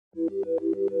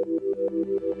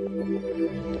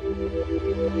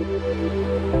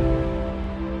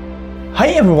Hi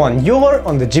everyone, you're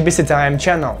on the GBC Time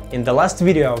channel. In the last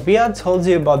video, we had told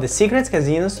you about the secret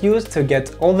casinos used to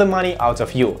get all the money out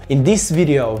of you. In this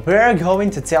video, we're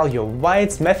going to tell you why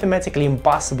it's mathematically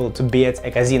impossible to beat a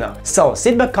casino. So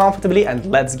sit back comfortably and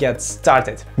let's get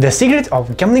started. The secret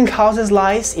of gambling houses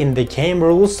lies in the game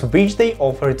rules which they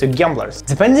offer to gamblers.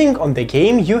 Depending on the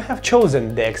game you have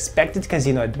chosen, the expected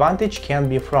casino advantage can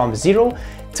be from 0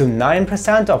 to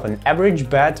 9% of an average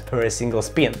bet per single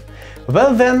spin.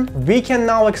 Well then, we can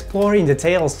now explore in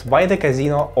details why the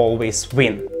casino always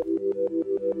win.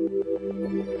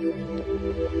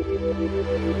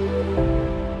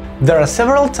 There are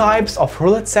several types of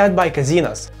roulette set by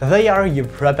casinos. They are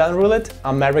European roulette,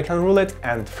 American roulette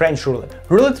and French roulette.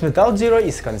 Roulette without zero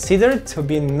is considered to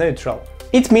be neutral.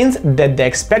 It means that the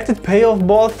expected payoff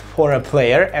both for a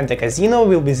player and a casino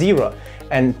will be zero,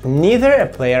 and neither a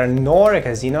player nor a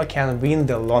casino can win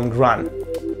the long run.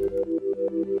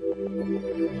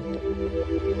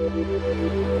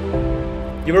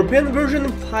 European version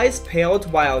implies payout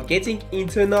while getting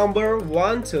into a number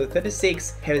 1 to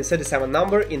 36, having 37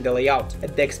 number in the layout.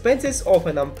 At the expenses of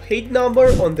an unpaid number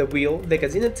on the wheel, the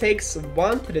casino takes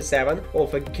 1/37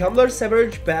 of a gambler's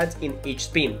average bet in each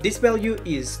spin. This value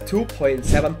is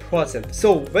 2.7%.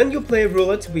 So when you play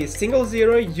roulette with single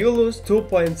zero, you lose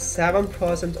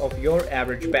 2.7% of your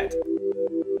average bet.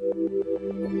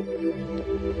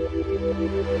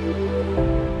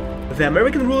 The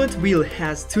American roulette wheel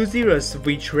has two zeros,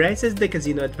 which raises the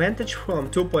casino advantage from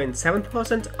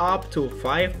 2.7% up to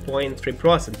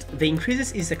 5.3%. The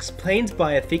increase is explained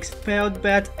by a fixed payout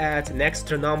bet at an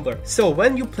extra number. So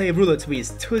when you play roulette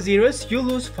with two zeros, you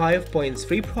lose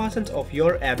 5.3% of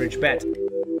your average bet.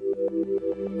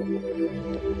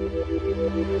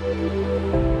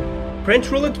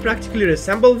 French roulette practically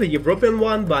resembles the European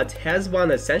one, but has one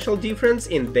essential difference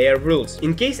in their rules.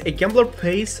 In case a gambler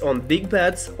pays on big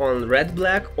bets on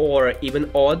red-black or even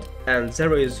odd and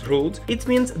zero is ruled, it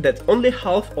means that only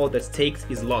half of the stakes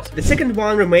is lost. The second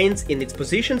one remains in its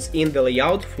positions in the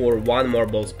layout for one more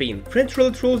ball spin. French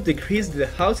roulette rules decrease the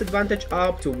house advantage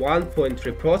up to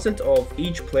 1.3% of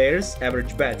each player's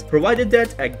average bet, provided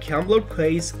that a gambler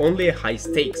plays only high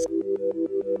stakes.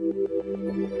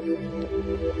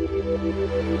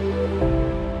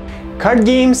 Card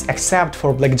games, except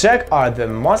for blackjack, are the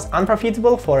most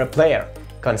unprofitable for a player.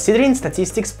 Considering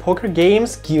statistics, poker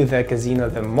games give the casino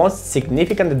the most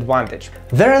significant advantage.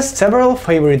 There are several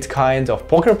favorite kinds of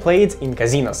poker played in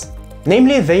casinos.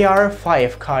 Namely, they are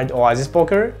 5-card Oasis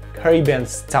poker, Caribbean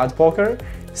stud poker,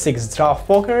 6-draft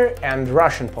poker and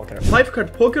Russian poker.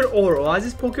 5-card poker or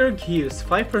Oasis poker gives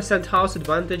 5% house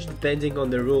advantage depending on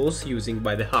the rules used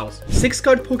by the house.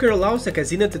 6-card poker allows a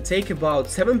casino to take about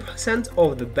 7%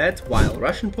 of the bet, while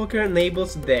Russian poker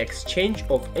enables the exchange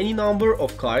of any number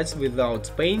of cards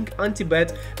without paying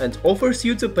anti-bet and offers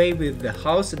you to pay with the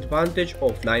house advantage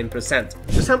of 9%.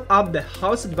 To sum up, the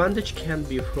house advantage can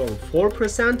be from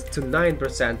 4% to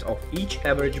 9% of each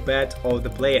average bet of the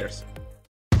players.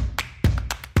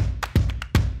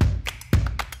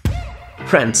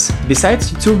 Friends,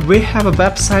 besides YouTube, we have a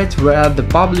website where they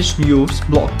publish news,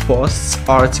 blog posts,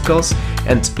 articles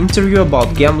and interview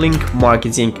about gambling,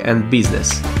 marketing and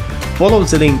business. Follow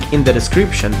the link in the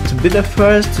description to be the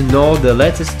first to know the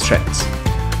latest trends.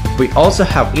 We also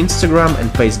have Instagram and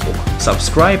Facebook.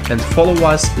 Subscribe and follow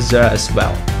us there as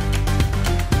well.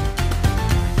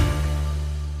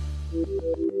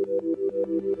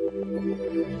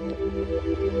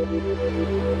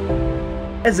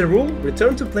 As a rule,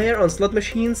 return to player on slot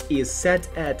machines is set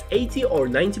at 80 or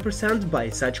 90% by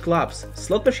such clubs.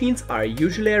 Slot machines are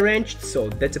usually arranged so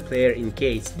that a player, in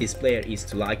case this player is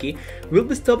too lucky, will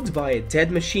be stopped by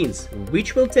dead machines,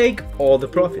 which will take all the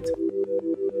profit.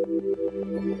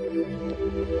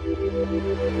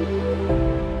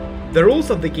 The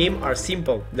rules of the game are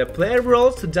simple. The player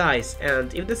rolls 2 dice,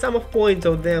 and if the sum of points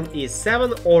of them is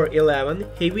 7 or 11,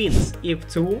 he wins. If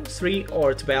 2, 3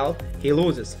 or 12, he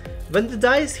loses. When the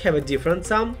dice have a different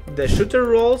sum, the shooter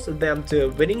rolls them to a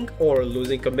winning or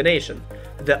losing combination.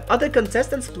 The other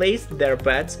contestants place their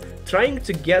bets, trying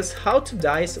to guess how 2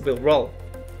 dice will roll.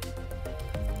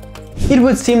 It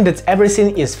would seem that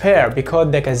everything is fair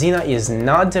because the casino is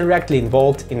not directly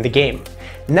involved in the game.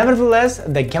 Nevertheless,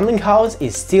 the gambling house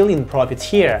is still in profit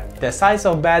here. The size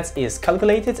of bets is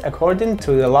calculated according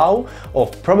to the law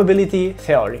of probability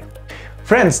theory.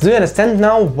 Friends, do you understand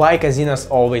now why casinos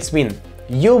always win?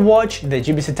 You watch the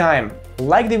GBC Time,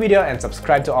 like the video and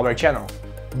subscribe to our channel.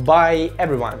 Bye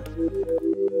everyone!